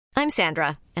I'm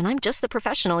Sandra, and I'm just the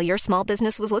professional your small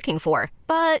business was looking for.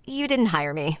 But you didn't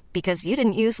hire me because you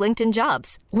didn't use LinkedIn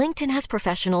Jobs. LinkedIn has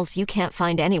professionals you can't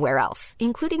find anywhere else,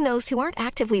 including those who aren't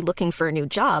actively looking for a new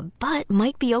job, but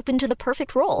might be open to the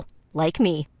perfect role, like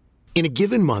me. In a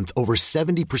given month, over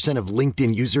 70% of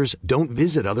LinkedIn users don't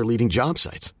visit other leading job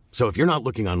sites. So if you're not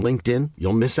looking on LinkedIn,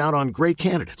 you'll miss out on great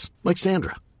candidates like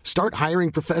Sandra. Start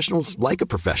hiring professionals like a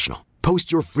professional.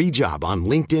 Post your free job on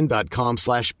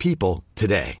linkedin.com/people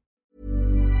today.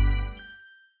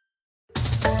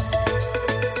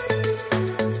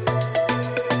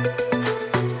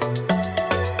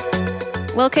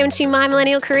 Welcome to My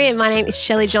Millennial Career. My name is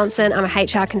Shelley Johnson. I'm a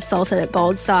HR consultant at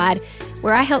Boldside,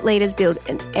 where I help leaders build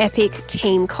an epic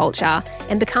team culture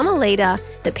and become a leader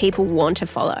that people want to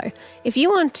follow. If you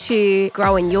want to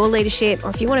grow in your leadership, or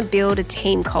if you want to build a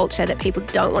team culture that people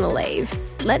don't want to leave,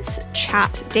 let's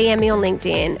chat. DM me on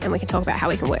LinkedIn and we can talk about how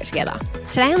we can work together.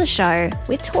 Today on the show,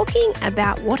 we're talking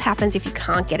about what happens if you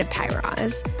can't get a pay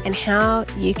rise and how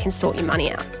you can sort your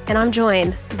money out. And I'm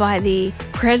joined by the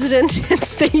president and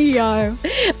CEO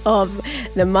of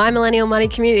the My Millennial Money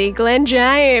Community, Glenn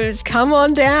James. Come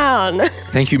on down.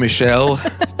 Thank you, Michelle.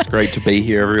 It's great to be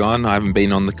here, everyone. I haven't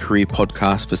been on the Career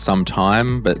Podcast for some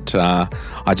time, but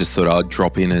I just thought I'd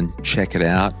drop in and check it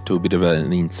out, do a bit of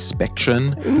an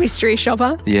inspection. Mystery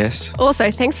shopper. Yes. Also,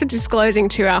 thanks for disclosing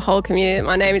to our whole community that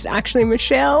my name is actually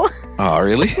Michelle. Oh,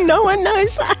 really? No one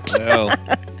knows that. Well.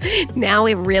 Now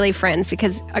we're really friends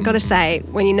because I got to say,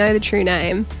 when you know the true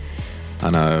name,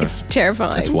 I know. It's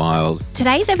terrifying. It's wild.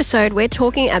 Today's episode, we're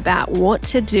talking about what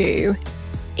to do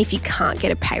if you can't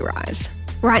get a pay rise.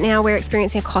 Right now, we're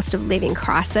experiencing a cost of living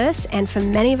crisis, and for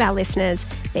many of our listeners,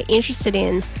 they're interested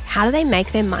in how do they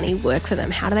make their money work for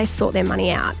them? How do they sort their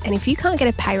money out? And if you can't get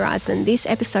a pay rise, then this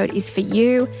episode is for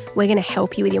you. We're going to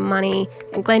help you with your money.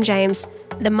 And Glenn James,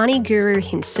 the money guru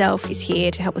himself, is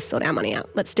here to help us sort our money out.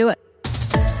 Let's do it.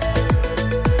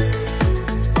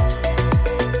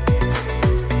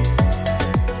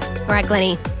 All right,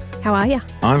 Glennie, how are you?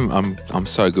 I'm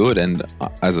so good, and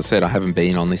as I said, I haven't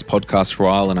been on this podcast for a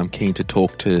while, and I'm keen to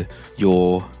talk to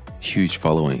your huge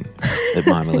following at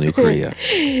My Millennial Career.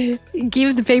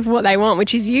 Give the people what they want,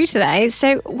 which is you today.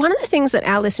 So one of the things that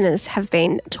our listeners have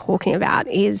been talking about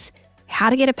is how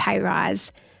to get a pay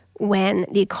rise when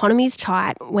the economy is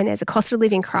tight, when there's a cost of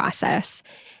living crisis.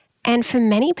 And for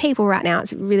many people right now,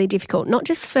 it's really difficult, not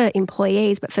just for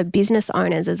employees, but for business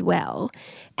owners as well.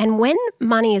 And when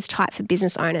money is tight for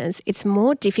business owners, it's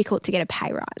more difficult to get a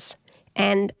pay rise.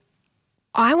 And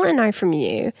I want to know from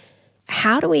you,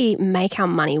 how do we make our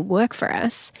money work for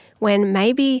us when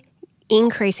maybe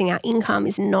increasing our income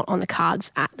is not on the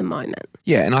cards at the moment?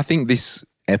 Yeah, and I think this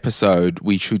episode,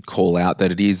 we should call out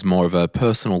that it is more of a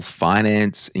personal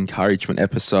finance encouragement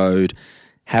episode.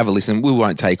 Have a listen. We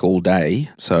won't take all day.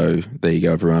 So there you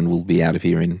go, everyone. We'll be out of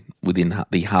here within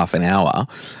the half an hour.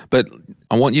 But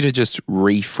I want you to just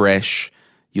refresh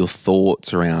your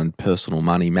thoughts around personal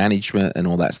money management and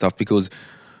all that stuff, because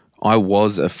I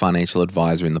was a financial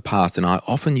advisor in the past, and I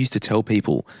often used to tell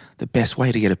people the best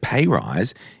way to get a pay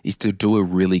rise is to do a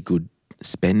really good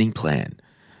spending plan.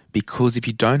 Because if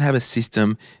you don't have a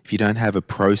system, if you don't have a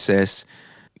process,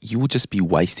 you will just be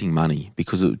wasting money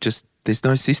because there's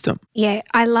no system. Yeah,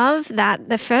 I love that.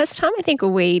 The first time I think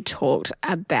we talked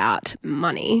about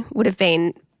money would have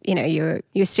been, you're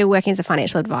still working as a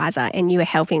financial advisor and you were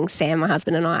helping Sam, my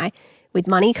husband, and I with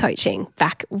money coaching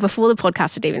back before the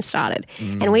podcast had even started.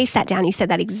 And we sat down, you said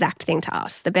that exact thing to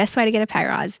us. The best way to get a pay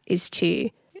rise is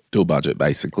to do a budget,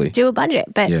 basically. Do a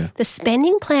budget. But the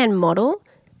spending plan model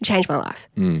changed my life.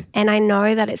 And I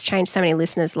know that it's changed so many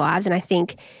listeners' lives. And I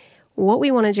think what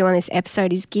we want to do on this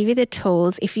episode is give you the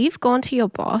tools. If you've gone to your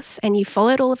boss and you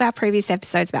followed all of our previous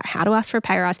episodes about how to ask for a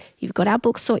pay rise, you've got our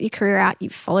book, Sort Your Career Out,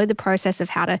 you've followed the process of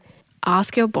how to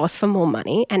ask your boss for more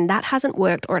money, and that hasn't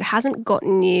worked, or it hasn't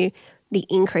gotten you the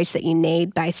increase that you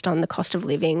need based on the cost of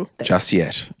living. Just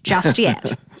yet.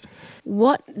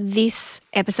 What this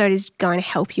episode is going to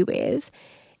help you with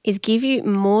is give you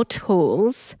more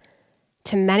tools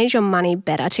to manage your money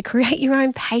better, to create your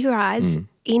own pay rise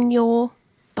in your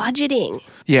budgeting.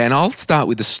 Yeah, and I'll start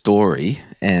with a story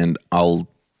and I'll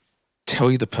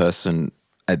tell you the person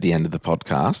at the end of the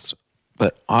podcast.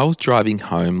 But I was driving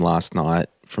home last night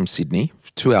from Sydney,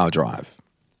 2-hour drive.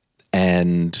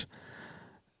 And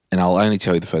I'll only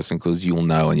tell you the person because you'll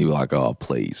know and you're like, oh,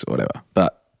 please, or whatever.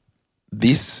 But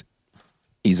this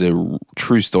is a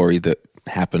true story that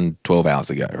happened 12 hours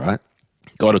ago, right?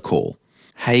 Got a call.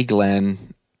 Hey, Glenn.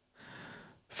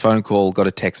 Phone call, got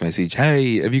a text message.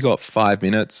 Hey, have you got 5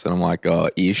 minutes? And I'm like, oh,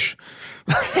 ish.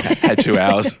 Had 2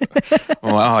 hours.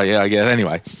 I'm like, oh, yeah, I guess.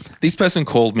 Anyway, this person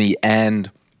called me and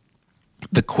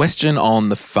The question on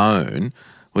the phone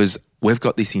was, we've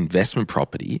got this investment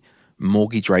property,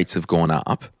 mortgage rates have gone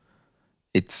up.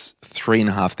 It's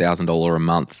 $3,500 a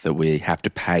month that we have to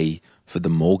pay for the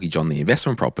mortgage on the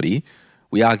investment property.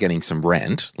 We are getting some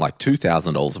rent, like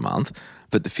 $2,000 a month,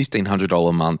 but the $1,500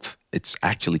 a month, it's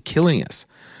actually killing us.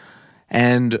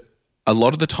 And a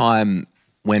lot of the time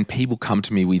when people come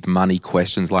to me with money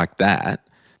questions like that,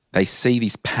 they see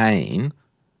this pain.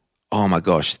 Oh my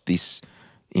gosh, this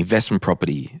investment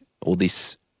property or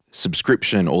this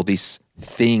subscription or this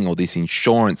thing or this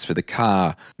insurance for the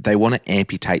car, they want to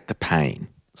amputate the pain.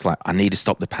 It's like, I need to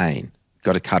stop the pain.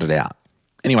 Got to cut it out.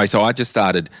 Anyway, so I just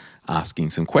started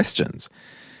asking some questions.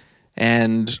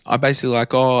 And I basically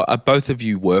like, oh, are both of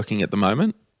you working at the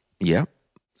moment? Yeah.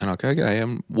 And I'm like, okay,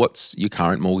 what's your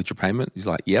current mortgage repayment? He's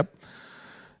like, yep.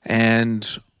 And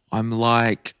I'm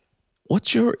like,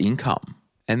 what's your income?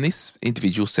 And this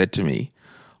individual said to me,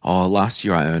 oh, last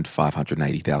year I earned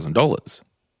 $580,000.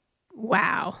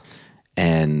 Wow.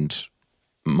 And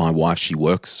my wife, she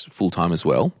works full-time as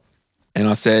well. And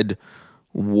I said,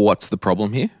 what's the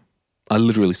problem here? I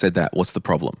literally said that, what's the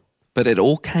problem? But it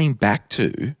all came back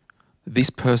to this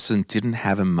person didn't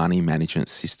have a money management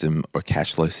system or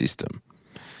cash flow system.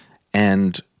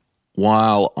 And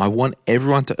while I want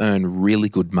everyone to earn really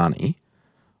good money,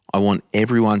 I want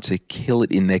everyone to kill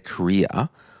it in their career,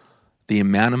 the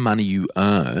amount of money you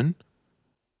earn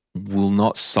will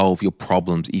not solve your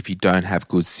problems if you don't have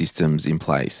good systems in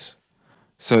place.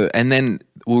 So, and then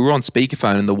we were on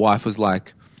speakerphone and the wife was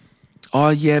like, oh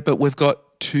yeah, but we've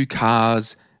got 2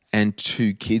 cars and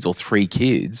 2 kids or 3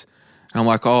 kids. And I'm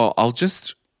like, oh, I'll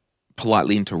just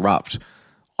politely interrupt.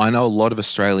 I know a lot of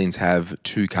Australians have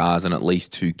 2 cars and at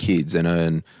least 2 kids and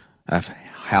earn a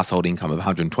household income of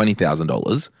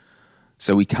 $120,000.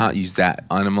 So we can't use that.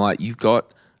 And I'm like, you've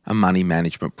got a money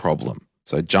management problem.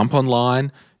 So jump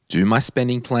online, do my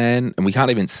spending plan, and we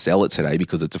can't even sell it today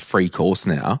because it's a free course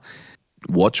now.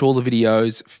 Watch all the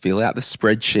videos, fill out the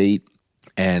spreadsheet,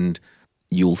 and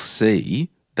you'll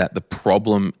see that the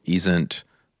problem isn't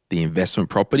the investment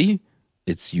property,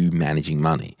 it's you managing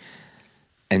money.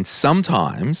 And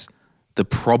sometimes the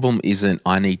problem isn't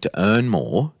I need to earn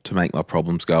more to make my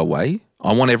problems go away.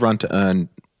 I want everyone to earn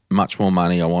much more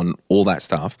money. I want all that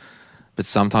stuff. But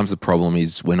sometimes the problem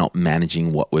is we're not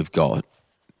managing what we've got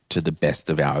to the best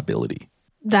of our ability.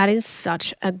 That is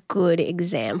such a good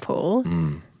example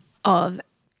of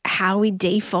how we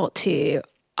default to,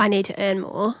 I need to earn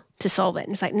more to solve it.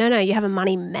 And it's like, no, you have a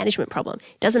money management problem.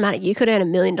 It doesn't matter. You could earn $1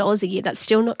 million a year. That's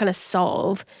still not going to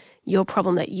solve your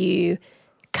problem that you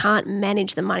can't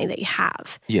manage the money that you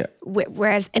have. Yeah.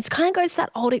 Whereas it kind of goes to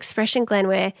that old expression, Glenn,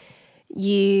 where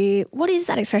what is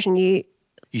that expression? You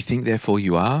think, therefore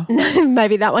you are?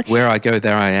 Maybe that one. Where I go,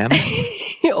 there I am.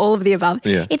 All of the above.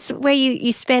 Yeah. It's where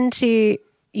you spend to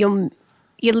you're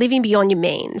living beyond your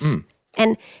means.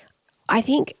 And I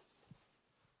think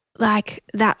like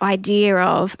that idea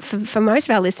of, for most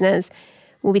of our listeners,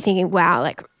 we'll be thinking, wow,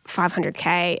 like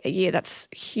 $500K a year, that's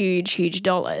huge, huge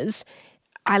dollars.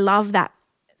 I love that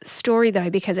story though,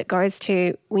 because it goes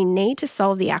to, we need to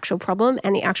solve the actual problem,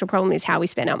 and the actual problem is how we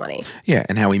spend our money. Yeah,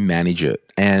 and how we manage it.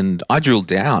 And I drilled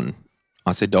down.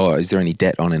 I said, oh, is there any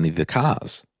debt on any of the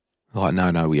cars? They're like,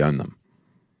 no, we own them.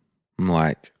 I'm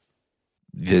like,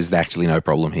 there's actually no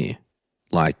problem here.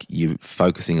 Like, you're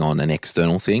focusing on an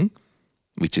external thing,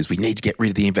 which is we need to get rid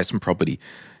of the investment property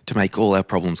to make all our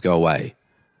problems go away.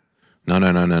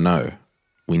 No.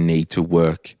 We need to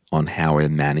work on how we're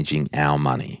managing our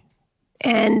money.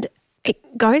 And it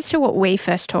goes to what we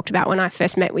first talked about when I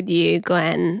first met with you,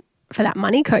 Glenn, for that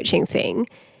money coaching thing.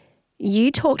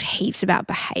 You talked heaps about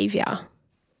behavior.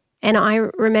 And I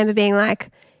remember being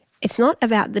like, it's not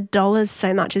about the dollars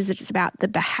so much as it's about the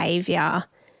behavior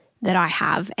that I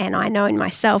have. And I know in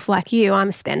myself, like you, I'm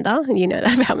a spender. You know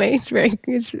that about me.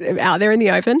 It's out there in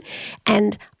the open.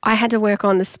 And I had to work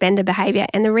on the spender behavior.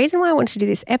 And the reason why I wanted to do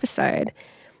this episode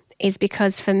is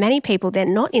because for many people, they're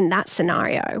not in that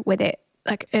scenario where they're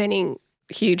like earning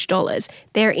huge dollars.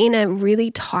 They're in a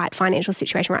really tight financial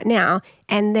situation right now.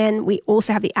 And then we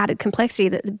also have the added complexity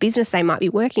that the business they might be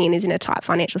working in is in a tight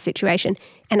financial situation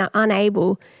and are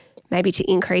unable maybe to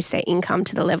increase their income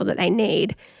to the level that they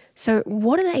need. So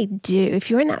what do they do if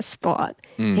you're in that spot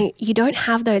and you don't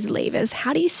have those levers?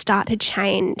 How do you start to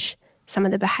change some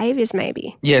of the behaviors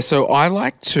maybe? Yeah, so I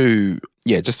like to,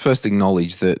 just first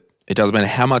acknowledge that it doesn't matter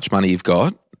how much money you've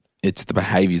got, it's the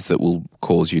behaviors that will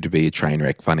cause you to be a train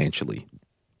wreck financially.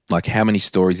 Like, how many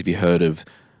stories have you heard of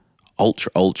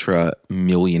ultra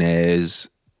millionaires?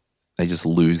 They just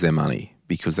lose their money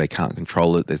because they can't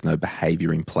control it. There's no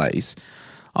behavior in place.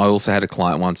 I also had a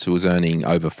client once who was earning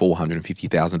over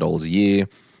 $450,000 a year,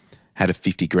 had a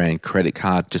 50 grand credit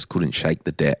card, just couldn't shake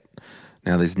the debt.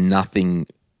 Now, there's nothing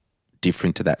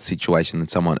different to that situation than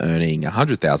someone earning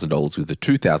 $100,000 with a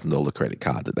 $2,000 credit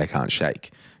card that they can't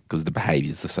shake, because the behavior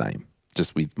is the same,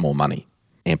 just with more money.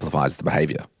 Amplifies the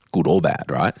behavior, good or bad,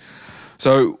 right?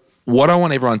 So what I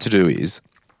want everyone to do is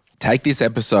take this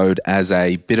episode as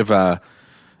a bit of a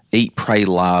eat, pray,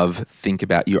 love, think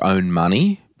about your own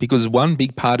money, because one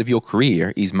big part of your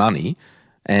career is money,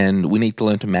 and we need to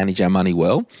learn to manage our money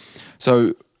well.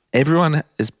 So everyone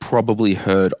has probably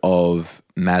heard of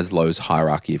Maslow's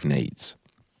hierarchy of needs.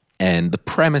 And the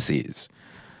premise is,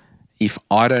 if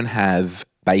I don't have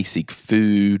basic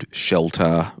food,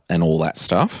 shelter, and all that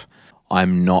stuff,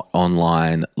 I'm not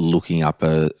online looking up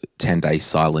a 10-day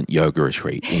silent yoga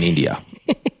retreat in India.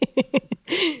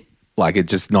 Like,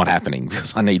 it's just not happening,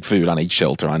 because I need food, I need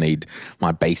shelter, I need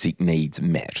my basic needs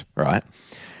met, right?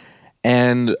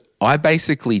 And I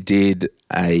basically did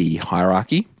a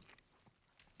hierarchy,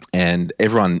 and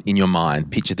everyone in your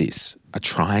mind, picture this, a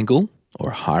triangle or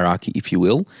a hierarchy, if you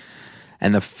will.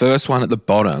 And the first one at the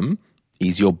bottom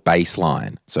is your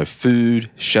baseline. So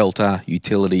food, shelter,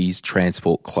 utilities,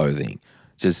 transport, clothing,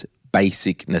 just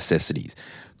basic necessities.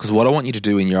 Because what I want you to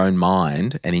do in your own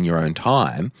mind and in your own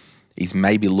time is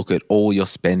maybe look at all your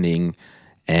spending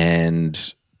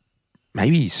and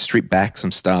maybe strip back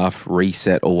some stuff,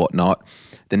 reset or whatnot.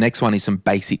 The next one is some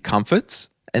basic comforts,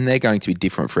 and they're going to be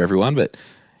different for everyone, but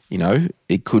you know,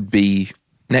 it could be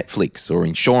Netflix or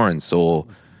insurance or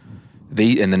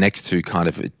and the next two kind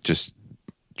of just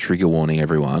trigger warning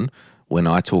everyone. When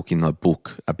I talk in the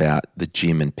book about the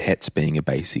gym and pets being a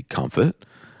basic comfort,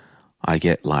 I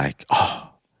get like,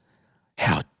 oh,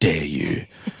 how dare you?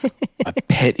 A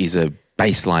pet is a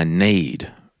baseline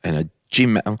need, and a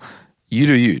gym, you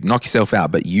do you, knock yourself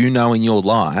out. But you know in your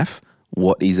life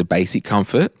what is a basic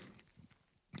comfort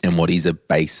and what is a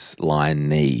baseline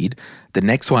need. The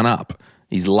next one up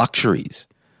is luxuries.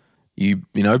 You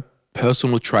know,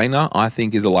 personal trainer, I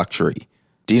think, is a luxury.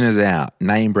 Dinners out,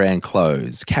 name brand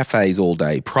clothes, cafes all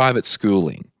day, private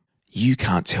schooling. You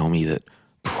can't tell me that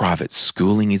private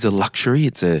schooling is a luxury.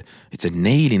 It's a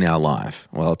need in our life.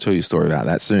 Well, I'll tell you a story about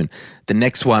that soon. The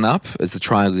next one up, as the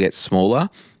triangle gets smaller,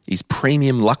 is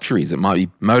premium luxuries. It might be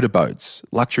motorboats,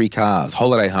 luxury cars,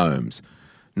 holiday homes,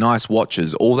 nice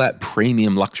watches, all that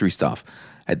premium luxury stuff.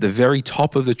 At the very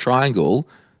top of the triangle,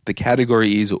 the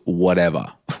category is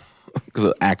whatever, because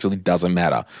it actually doesn't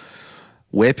matter.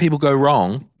 Where people go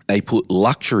wrong, they put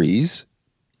luxuries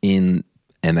in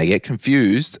and they get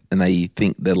confused and they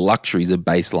think that luxuries are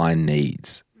baseline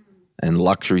needs and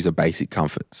luxuries are basic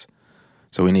comforts.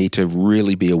 So we need to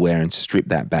really be aware and strip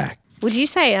that back. Would you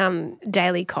say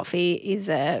daily coffee is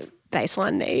a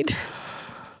baseline need?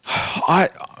 I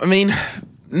mean,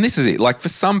 and this is it. Like, for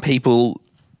some people,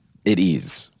 it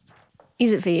is.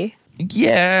 Is it for you?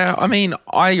 Yeah. I mean,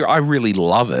 I really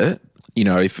love it. You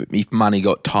know, if money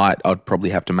got tight, I'd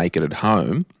probably have to make it at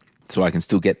home so I can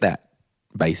still get that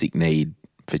basic need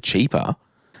for cheaper.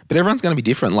 But everyone's going to be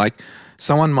different. Like,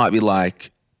 someone might be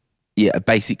like, yeah, a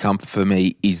basic comfort for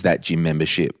me is that gym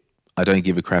membership. I don't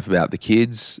give a crap about the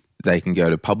kids. They can go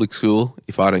to public school.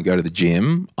 If I don't go to the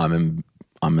gym, I'm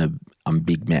a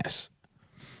big mess.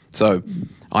 So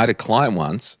I had a client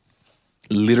once,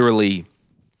 literally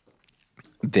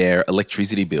their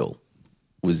electricity bill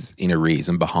was in arrears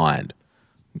and behind,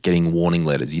 getting warning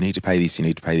letters. You need to pay this, you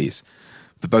need to pay this.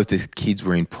 But both the kids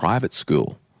were in private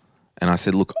school. And I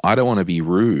said, look, I don't want to be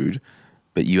rude,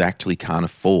 but you actually can't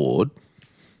afford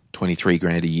 23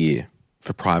 grand a year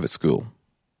for private school.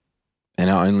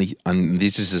 And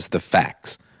this is just the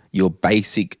facts. Your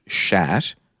basic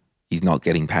shat is not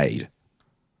getting paid.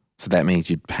 So that means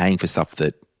you're paying for stuff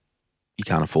that you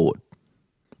can't afford.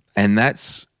 And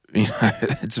that's, you know,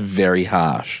 it's very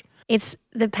harsh. It's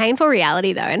the painful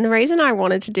reality, though. And the reason I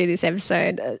wanted to do this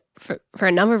episode for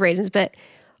a number of reasons, but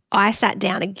I sat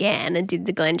down again and did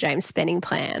the Glenn James spending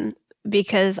plan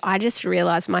because I just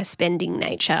realised my spending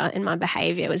nature and my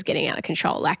behaviour was getting out of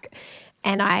control.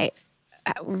 And I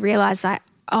realised that,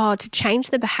 to change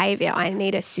the behaviour, I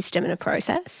need a system and a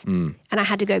process. And I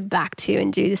had to go back to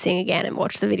and do the thing again and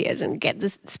watch the videos and get the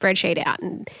spreadsheet out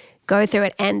and go through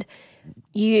it. And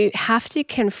you have to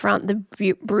confront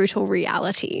the brutal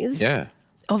realities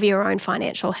of your own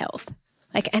financial health.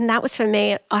 And that was for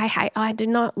me, I did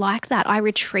not like that. I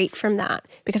retreat from that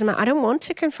because I don't want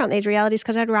to confront these realities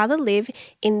because I'd rather live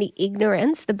in the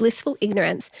ignorance, the blissful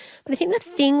ignorance. But I think the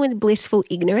thing with blissful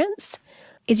ignorance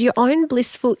is your own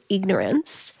blissful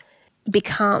ignorance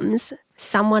becomes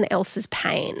someone else's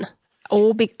pain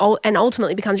and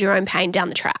ultimately becomes your own pain down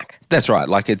the track. That's right.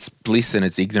 Like it's bliss and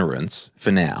it's ignorance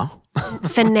for now.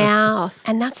 For now.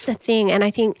 And that's the thing. And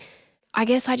I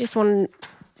guess I just wanted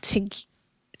to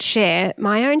share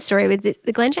my own story with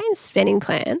the Glen James spending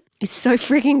plan is so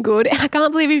freaking good. And I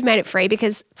can't believe we've made it free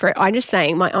because I'm just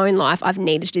saying my own life, I've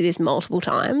needed to do this multiple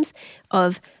times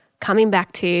of coming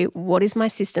back to what is my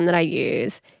system that I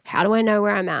use? How do I know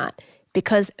where I'm at?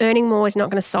 Because earning more is not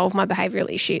going to solve my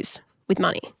behavioural issues with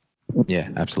money. Yeah,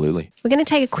 absolutely. We're going to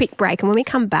take a quick break, and when we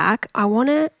come back, I want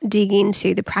to dig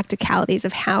into the practicalities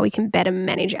of how we can better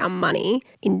manage our money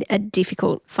in a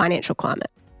difficult financial climate.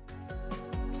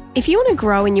 If you want to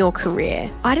grow in your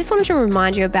career, I just wanted to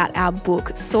remind you about our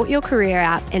book, Sort Your Career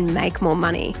Out and Make More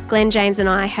Money. Glen James and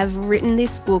I have written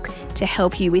this book to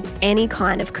help you with any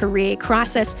kind of career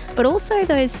crisis, but also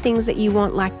those things that you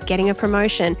want, like getting a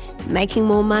promotion, making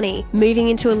more money, moving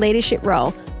into a leadership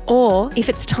role, or if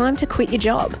it's time to quit your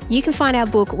job. You can find our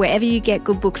book wherever you get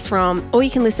good books from, or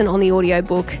you can listen on the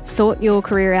audiobook, Sort Your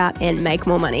Career Out and Make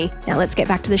More Money. Now let's get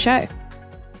back to the show.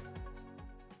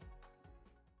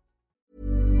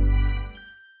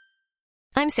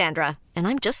 I'm Sandra, and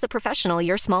I'm just the professional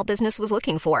your small business was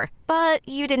looking for. But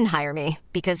you didn't hire me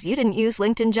because you didn't use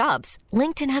LinkedIn Jobs.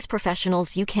 LinkedIn has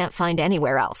professionals you can't find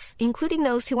anywhere else, including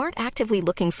those who aren't actively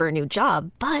looking for a new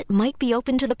job, but might be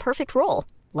open to the perfect role,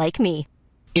 like me.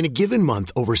 In a given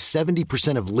month, over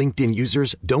 70% of LinkedIn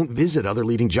users don't visit other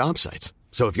leading job sites.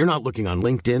 So if you're not looking on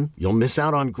LinkedIn, you'll miss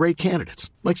out on great candidates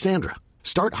like Sandra.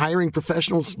 Start hiring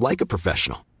professionals like a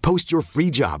professional. Post your free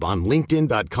job on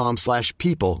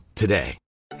linkedin.com/people today.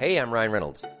 Hey, I'm Ryan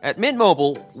Reynolds. At Mint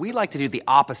Mobile, we like to do the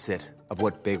opposite of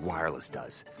what Big Wireless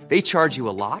does. They charge you a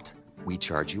lot, we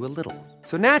charge you a little.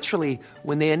 So naturally,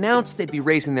 when they announced they'd be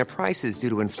raising their prices due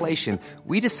to inflation,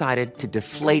 we decided to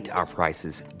deflate our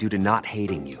prices due to not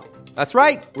hating you. That's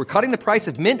right. We're cutting the price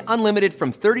of Mint Unlimited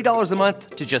from $30 a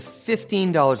month to just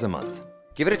 $15 a month.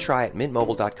 Give it a try at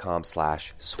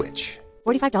mintmobile.com/switch.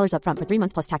 $45 up front for 3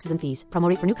 months plus taxes and fees. Promo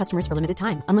rate for new customers for limited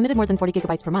time. Unlimited more than 40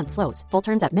 gigabytes per month. Slows full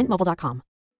terms at mintmobile.com.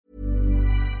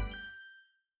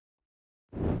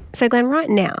 So Glen, right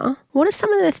now, what are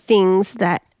some of the things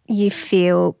that you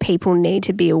feel people need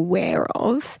to be aware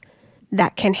of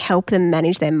that can help them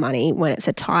manage their money when it's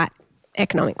a tight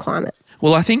economic climate?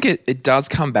 Well, I think it does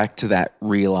come back to that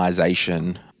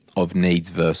realization of needs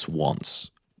versus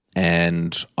wants.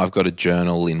 And I've got a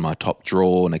journal in my top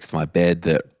drawer next to my bed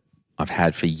that I've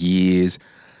had for years.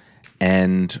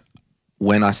 And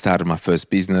when I started my first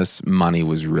business, money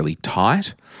was really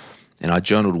tight. And I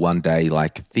journaled one day,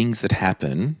 like, things that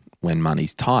happen when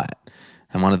money's tight.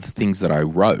 And one of the things that I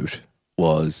wrote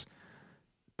was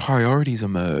priorities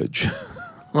emerge.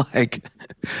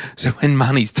 So when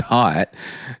money's tight,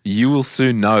 you will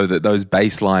soon know that those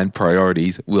baseline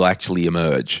priorities will actually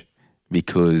emerge,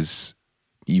 because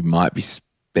you might be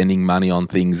spending money on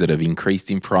things that have increased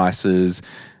in prices,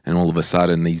 and all of a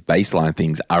sudden these baseline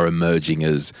things are emerging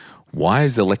as, why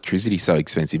is electricity so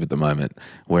expensive at the moment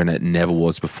when it never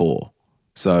was before?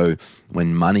 So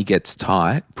when money gets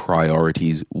tight,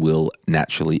 priorities will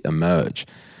naturally emerge.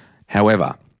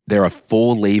 However, there are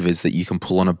 4 levers that you can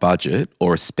pull on a budget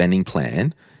or a spending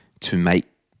plan to make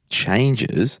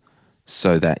changes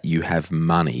so that you have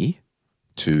money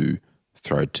to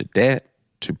throw to debt,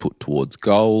 to put towards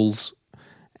goals,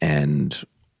 and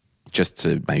just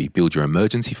to maybe build your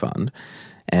emergency fund.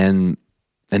 And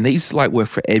these work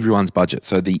for everyone's budget.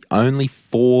 So the only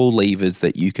 4 levers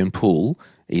that you can pull,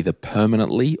 either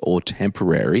permanently or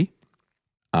temporary,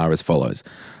 are as follows.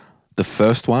 The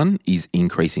first one is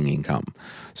increasing income.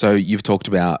 So you've talked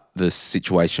about the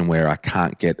situation where I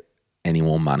can't get any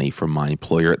more money from my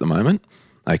employer at the moment.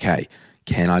 Okay,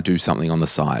 can I do something on the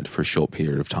side for a short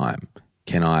period of time?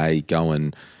 Can I go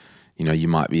and, you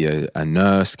might be a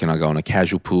nurse. Can I go on a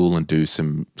casual pool and do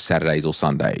some Saturdays or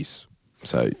Sundays?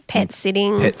 So pet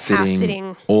sitting, house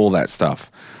sitting, all that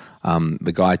stuff.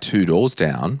 The guy 2 doors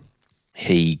down,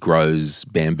 he grows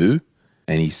bamboo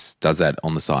and he does that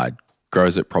on the side.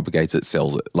 Grows it, propagates it,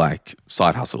 sells it, like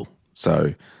side hustle.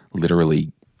 So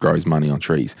literally grows money on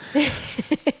trees.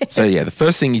 So yeah, the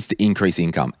first thing is to increase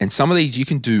income. And some of these you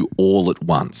can do all at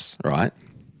once, right?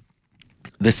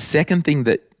 The second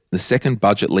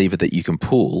budget lever that you can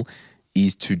pull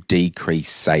is to decrease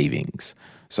savings.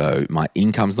 So my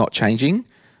income's not changing,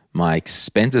 my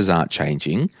expenses aren't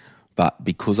changing, but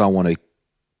because I want to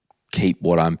keep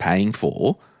what I'm paying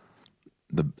for,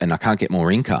 and I can't get more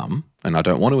income, and I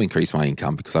don't want to increase my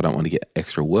income because I don't want to get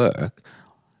extra work,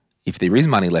 if there is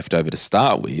money left over to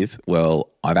start with, well,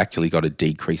 I've actually got to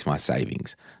decrease my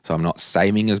savings. So I'm not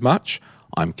saving as much,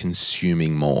 I'm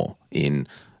consuming more in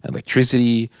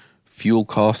electricity, fuel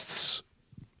costs,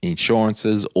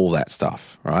 insurances, all that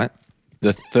stuff, right?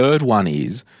 The third one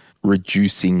is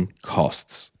reducing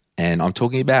costs. And I'm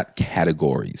talking about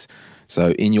categories.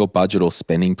 So in your budget or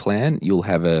spending plan, you'll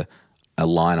have a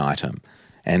line item.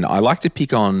 And I like to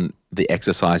pick on the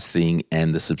exercise thing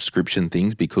and the subscription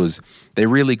things because they're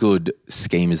really good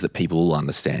schemas that people will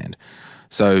understand.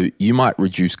 So you might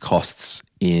reduce costs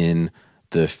in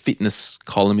the fitness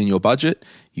column in your budget.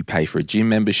 You pay for a gym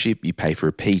membership, you pay for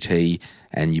a PT,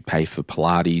 and you pay for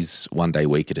Pilates one day a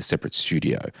week at a separate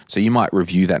studio. So you might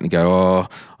review that and go, oh,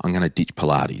 I'm going to ditch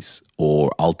Pilates,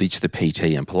 or I'll ditch the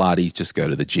PT and Pilates, just go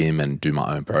to the gym and do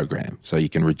my own program. So you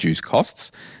can reduce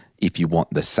costs if you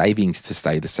want the savings to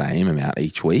stay the same amount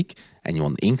each week and you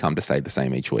want the income to stay the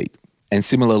same each week. And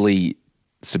similarly,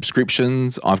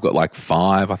 subscriptions, I've got like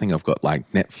 5. I think I've got like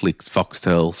Netflix,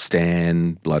 Foxtel,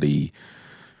 Stan, bloody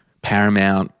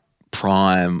Paramount,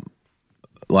 Prime.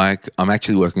 Like, I'm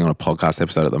actually working on a podcast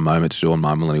episode at the moment to do on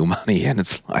My Millennial Money, and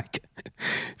it's like,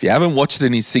 if you haven't watched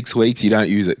it in 6 weeks, you don't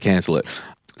use it, cancel it.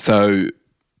 So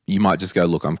you might just go,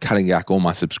 look, I'm cutting back all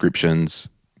my subscriptions.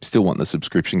 Still want the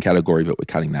subscription category, but we're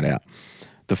cutting that out.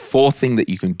 The fourth thing that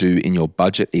you can do in your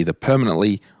budget, either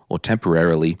permanently or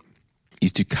temporarily,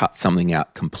 is to cut something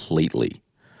out completely.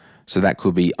 So that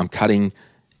could be, I'm cutting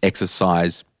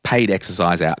exercise, paid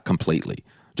exercise out completely.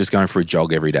 Just going for a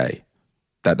jog every day.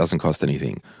 That doesn't cost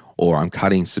anything. Or I'm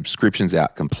cutting subscriptions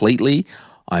out completely.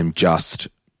 I'm just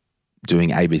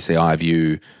doing ABC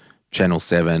iView, Channel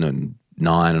 7 and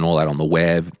 9 and all that on the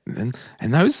web.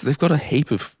 And those, they've got a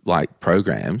heap of like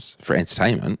programs for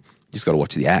entertainment. You just got to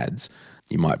watch the ads.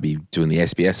 You might be doing the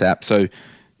SBS app. So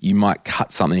you might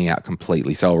cut something out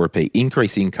completely. So I'll repeat,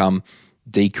 increase income,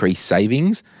 decrease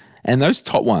savings. And those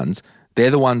top ones,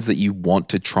 they're the ones that you want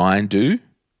to try and do.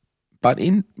 But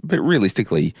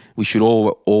realistically, we should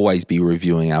always be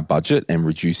reviewing our budget and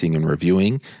reducing and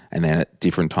reviewing, and then at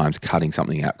different times cutting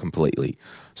something out completely.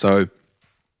 So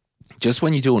just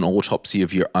when you do an autopsy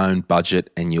of your own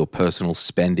budget and your personal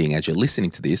spending as you're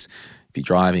listening to this, if you're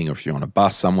driving or if you're on a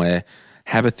bus somewhere,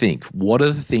 have a think. What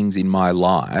are the things in my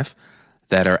life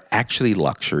that are actually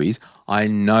luxuries? I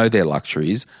know they're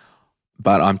luxuries,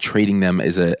 but I'm treating them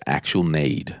as an actual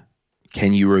need.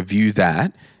 Can you review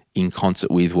that in concert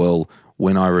with, well,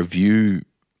 when I review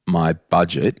my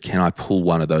budget, can I pull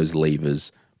one of those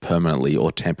levers permanently or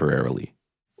temporarily?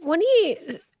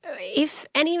 If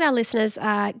any of our listeners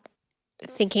are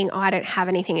thinking, I don't have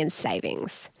anything in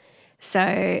savings,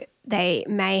 so they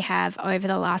may have over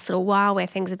the last little while where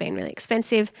things have been really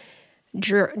expensive,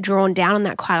 drawn down on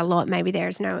that quite a lot. Maybe there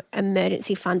is no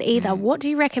emergency fund either. What do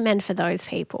you recommend for those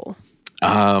people?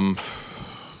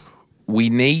 We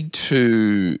need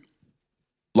to,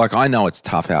 like, I know it's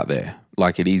tough out there.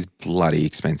 Like, it is bloody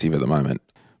expensive at the moment.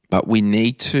 But we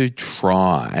need to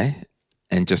try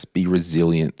and just be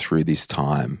resilient through this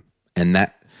time. And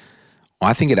that,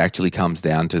 I think it actually comes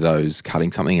down to those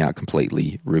cutting something out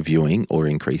completely, reviewing or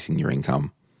increasing your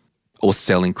income, or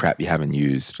selling crap you haven't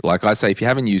used. Like I say, if you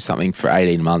haven't used something for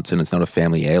 18 months and it's not a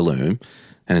family heirloom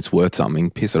and it's worth something,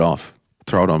 piss it off.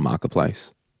 Throw it on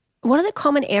Marketplace. What are the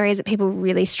common areas that people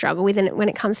really struggle with when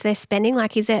it comes to their spending?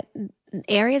 Like, is it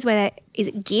areas where, is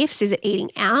it gifts? Is it eating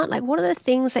out? Like, what are the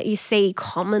things that you see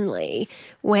commonly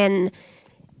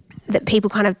that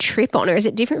people kind of trip on, or is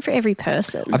it different for every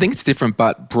person? I think it's different,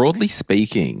 but broadly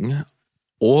speaking,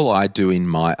 all I do in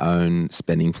my own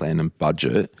spending plan and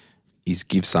budget is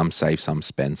give some, save some,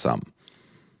 spend some.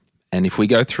 And if we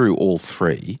go through all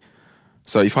three,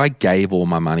 so if I gave all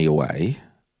my money away,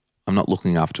 I'm not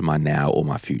looking after my now or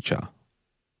my future.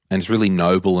 And it's really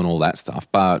noble and all that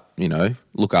stuff, but, you know,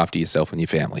 look after yourself and your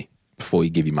family before you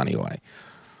give your money away.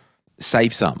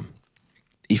 Save some.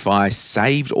 If I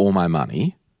saved all my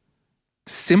money,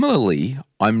 similarly,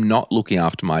 I'm not looking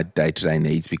after my day-to-day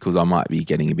needs because I might be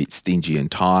getting a bit stingy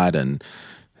and tired and,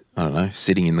 I don't know,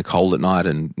 sitting in the cold at night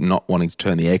and not wanting to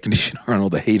turn the air conditioner on or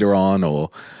the heater on, or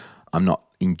I'm not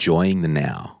enjoying the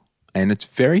now. And it's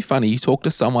very funny. You talk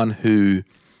to someone who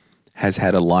has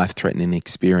had a life-threatening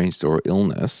experience or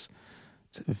illness,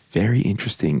 it's very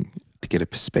interesting to get a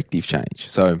perspective change.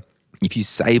 So if you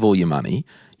save all your money,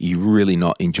 you're really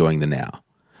not enjoying the now.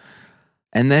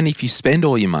 And then if you spend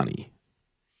all your money,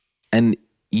 and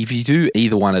if you do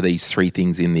either one of these three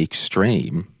things in the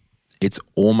extreme, it's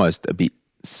almost a bit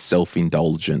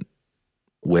self-indulgent,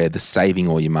 where the saving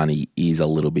all your money is a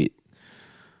little bit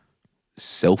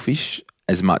selfish,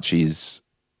 as much as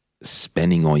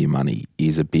spending all your money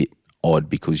is a bit odd,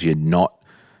 because you're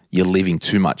living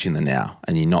too much in the now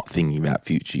and you're not thinking about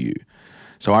future you.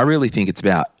 So I really think it's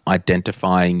about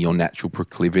identifying your natural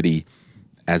proclivity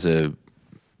as a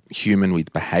human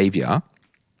with behavior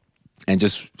and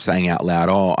just saying out loud,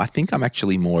 oh, I think I'm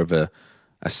actually more of a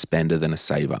spender than a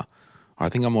saver. Or I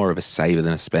think I'm more of a saver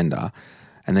than a spender.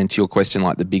 And then to your question,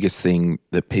 like the biggest thing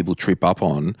that people trip up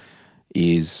on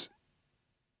is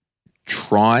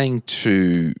trying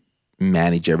to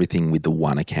manage everything with the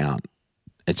one account.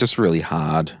 It's just really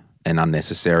hard and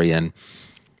unnecessary. And,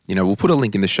 you know, we'll put a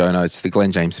link in the show notes to the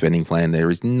Glen James Spending Plan.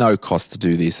 There is no cost to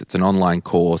do this. It's an online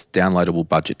course, downloadable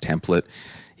budget template.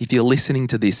 If you're listening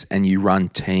to this and you run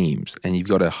teams and you've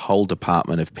got a whole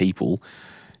department of people,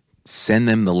 send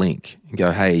them the link and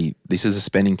go, hey, this is a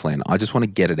spending plan. I just want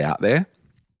to get it out there.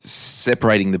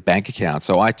 Separating the bank account.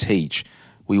 So I teach,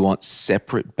 we want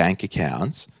separate bank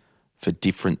accounts for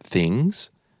different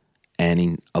things. And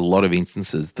in a lot of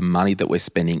instances, the money that we're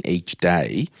spending each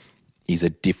day is a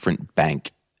different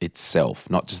bank itself,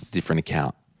 not just a different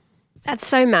account. That's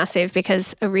so massive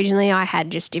because originally I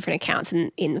had just different accounts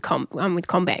with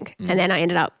CommBank. And then I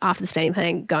ended up, after the spending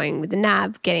plan, going with the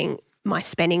NAB, getting my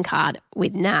spending card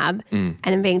with NAB and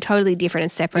then being totally different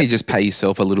and separate. You just pay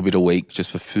yourself a little bit a week just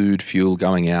for food, fuel,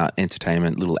 going out,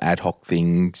 entertainment, little ad hoc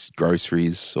things,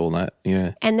 groceries, all that.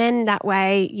 Yeah. And then that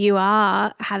way you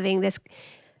are having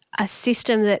a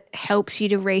system that helps you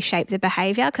to reshape the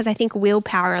behavior, because I think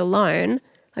willpower alone,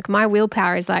 like my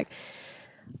willpower is like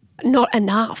not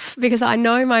enough, because I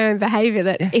know my own behavior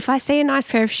that if I see a nice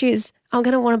pair of shoes, I'm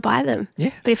going to want to buy them.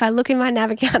 Yeah. But if I look in my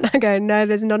NAB account and I go, no,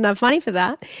 there's not enough money for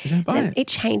that, You don't buy then it. it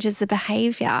changes the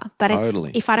behavior. But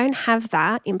Totally. if I don't have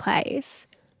that in place,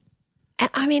 and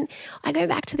I mean, I go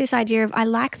back to this idea of I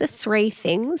like the three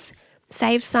things: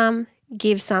 save some,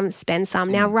 give some, spend some.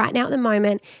 Now, right now at the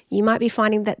moment, you might be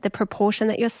finding that the proportion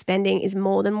that you're spending is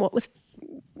more than what was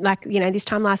like, you know, this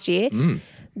time last year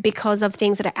because of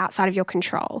things that are outside of your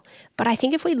control. But I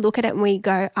think if we look at it and we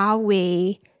go, are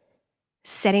we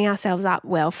setting ourselves up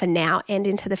well for now and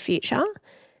into the future?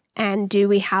 And do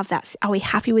we have that? Are we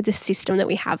happy with the system that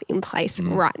we have in place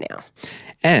right now?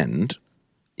 And,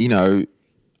 you know,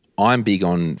 I'm big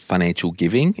on financial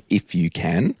giving if you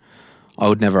can. I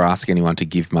would never ask anyone to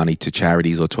give money to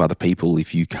charities or to other people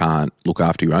if you can't look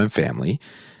after your own family.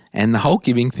 And the whole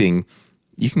giving thing,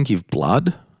 you can give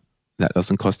blood. That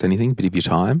doesn't cost anything, but of your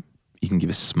time. You can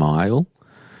give a smile.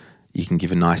 You can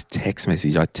give a nice text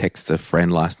message. I texted a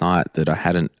friend last night that I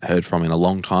hadn't heard from in a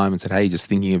long time and said, hey, just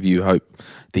thinking of you, hope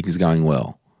things are going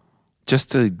well.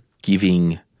 Just a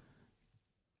giving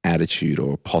attitude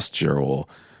or posture, or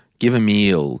give a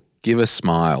meal, give a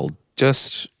smile.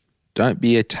 Just don't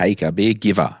be a taker, be a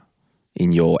giver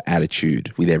in your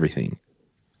attitude with everything.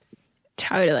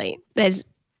 Totally.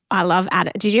 I love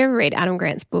Adam. Did you ever read Adam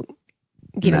Grant's book,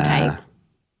 Give and Take?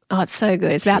 Oh, it's so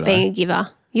good. It's about being a giver.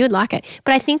 You would like it.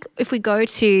 But I think if we go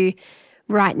to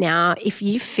right now, if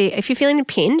you're feeling a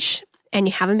pinch and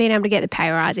you haven't been able to get the pay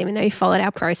rise, even though you followed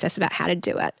our process about how to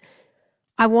do it,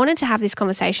 I wanted to have this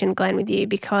conversation, Glenn, with you,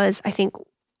 because I think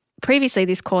previously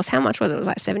this course, how much was it? It was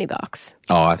like $70.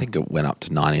 Oh, I think it went up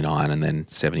to 99 and then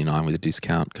 79 with a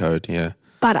discount code, yeah.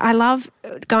 But I love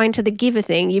going to the giver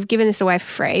thing. You've given this away for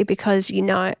free because you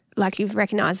know, like you've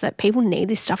recognised that people need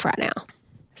this stuff right now.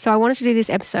 So I wanted to do this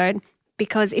episode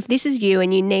because if this is you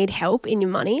and you need help in your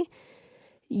money,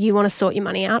 you want to sort your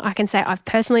money out, I can say I've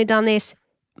personally done this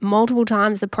multiple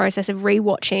times, the process of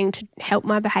rewatching to help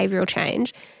my behavioural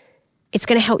change. It's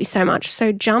going to help you so much.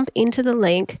 So jump into the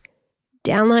link,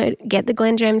 download, get the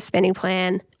Glen James Spending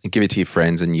Plan. And give it to your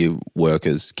friends and your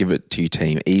workers. Give it to your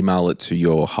team. Email it to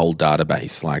your whole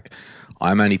database. Like,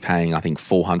 I'm only paying, I think,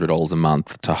 $400 a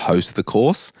month to host the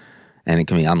course, and it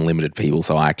can be unlimited people,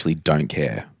 so I actually don't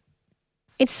care.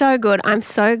 It's so good. I'm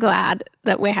so glad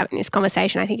that we're having this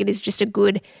conversation. I think it is just a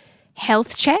good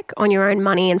health check on your own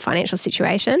money and financial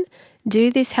situation.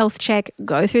 Do this health check,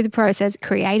 go through the process,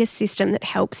 create a system that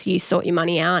helps you sort your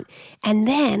money out. And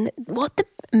then what the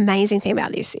amazing thing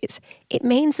about this is, it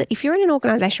means that if you're in an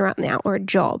organisation right now or a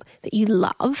job that you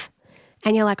love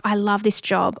and you're like, I love this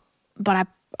job, but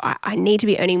I need to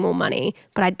be earning more money,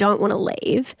 but I don't want to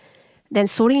leave, then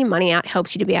sorting your money out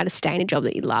helps you to be able to stay in a job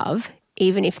that you love,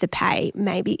 even if the pay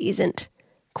maybe isn't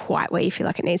quite where you feel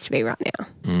like it needs to be right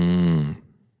now.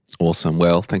 Awesome.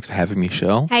 Well, thanks for having me,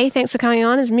 Shell. Hey, thanks for coming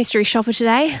on as mystery shopper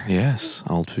today. Yes,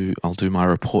 I'll do my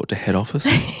report to head office.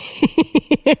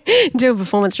 Do a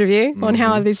performance review on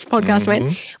how this podcast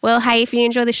went. Well, hey, if you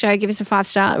enjoy the show, give us a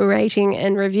 5-star rating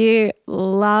and review.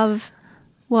 Love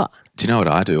what? Do you know what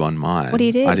I do on mine? What do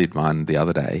you do? I did mine the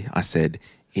other day. I said,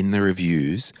 in the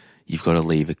reviews, you've got to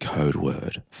leave a code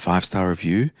word. 5-star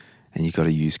review, and you've got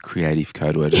to use creative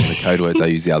code word. And the code words I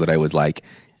used the other day was like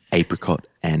apricot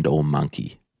and or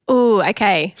monkey. Ooh,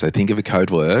 okay. So think of a code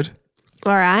word.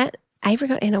 All right.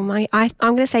 Apricot and or monkey. I'm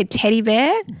going to say teddy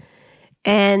bear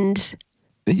And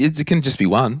It can just be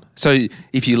one. So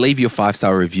if you leave your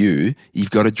 5-star review,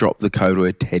 you've got to drop the code or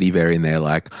a teddy bear in there.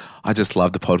 Like, I just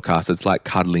love the podcast. It's like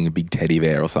cuddling a big teddy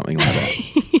bear or something like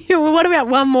that. well, what about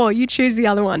one more? You choose the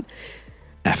other one.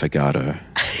 Affogato.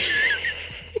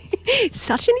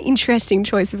 Such an interesting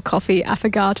choice of coffee,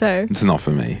 affogato. It's not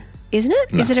for me. Isn't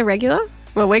it? No. Is it a regular?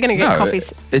 Well, we're going to get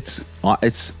coffees. It's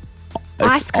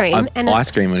Ice cream and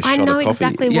ice cream and a shot of coffee. I know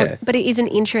exactly what, Yeah. but it is an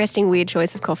interesting, weird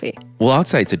choice of coffee. Well, I'd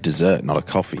say it's a dessert, not a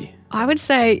coffee. I would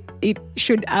say it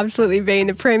should absolutely be in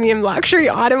the premium luxury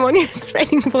item on your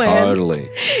spending plan. Totally.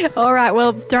 All right,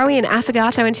 well, throw in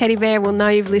affogato and teddy bear. We'll know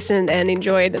you've listened and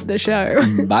enjoyed the show.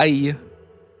 Bye.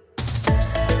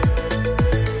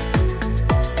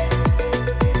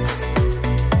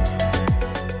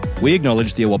 We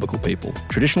acknowledge the Awabakal people,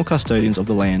 traditional custodians of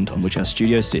the land on which our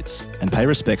studio sits, and pay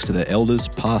respects to their elders,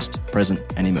 past, present,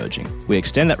 and emerging. We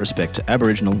extend that respect to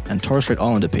Aboriginal and Torres Strait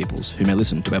Islander peoples who may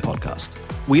listen to our podcast.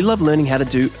 We love learning how to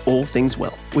do all things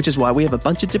well, which is why we have a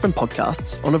bunch of different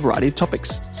podcasts on a variety of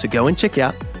topics. So go and check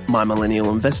out My Millennial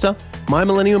Investor, My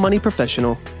Millennial Money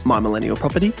Professional, My Millennial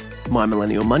Property, My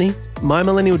Millennial Money, My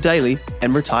Millennial Daily,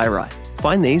 and Retire Right.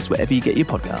 Find these wherever you get your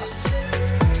podcasts.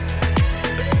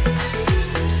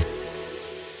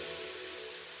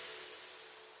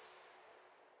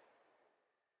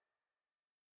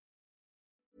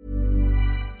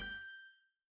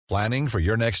 Planning for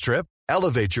your next trip?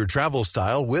 Elevate your travel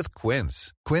style with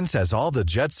Quince. Quince has all the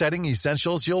jet-setting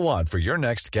essentials you'll want for your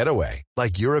next getaway,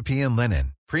 like European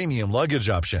linen, premium luggage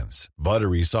options,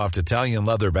 buttery soft Italian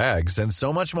leather bags, and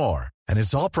so much more. And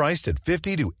it's all priced at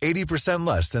 50 to 80%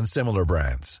 less than similar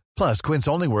brands. Plus, Quince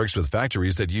only works with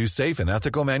factories that use safe and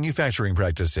ethical manufacturing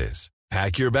practices.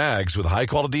 Pack your bags with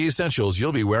high-quality essentials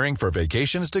you'll be wearing for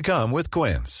vacations to come with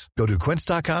Quince. Go to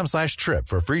quince.com/trip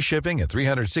for free shipping and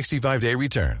 365-day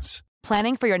returns.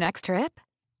 Planning for your next trip?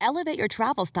 Elevate your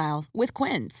travel style with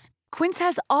Quince. Quince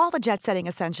has all the jet-setting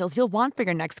essentials you'll want for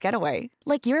your next getaway,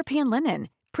 like European linen,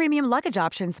 premium luggage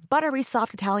options, buttery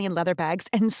soft Italian leather bags,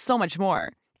 and so much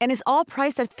more. And is all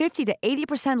priced at 50 to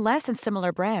 80% less than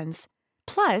similar brands.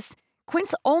 Plus,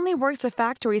 Quince only works with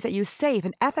factories that use safe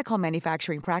and ethical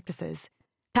manufacturing practices.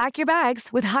 Pack your bags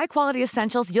with high-quality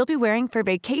essentials you'll be wearing for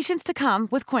vacations to come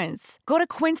with Quince. Go to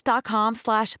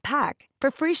quince.com/pack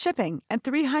for free shipping and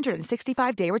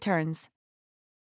 365-day returns.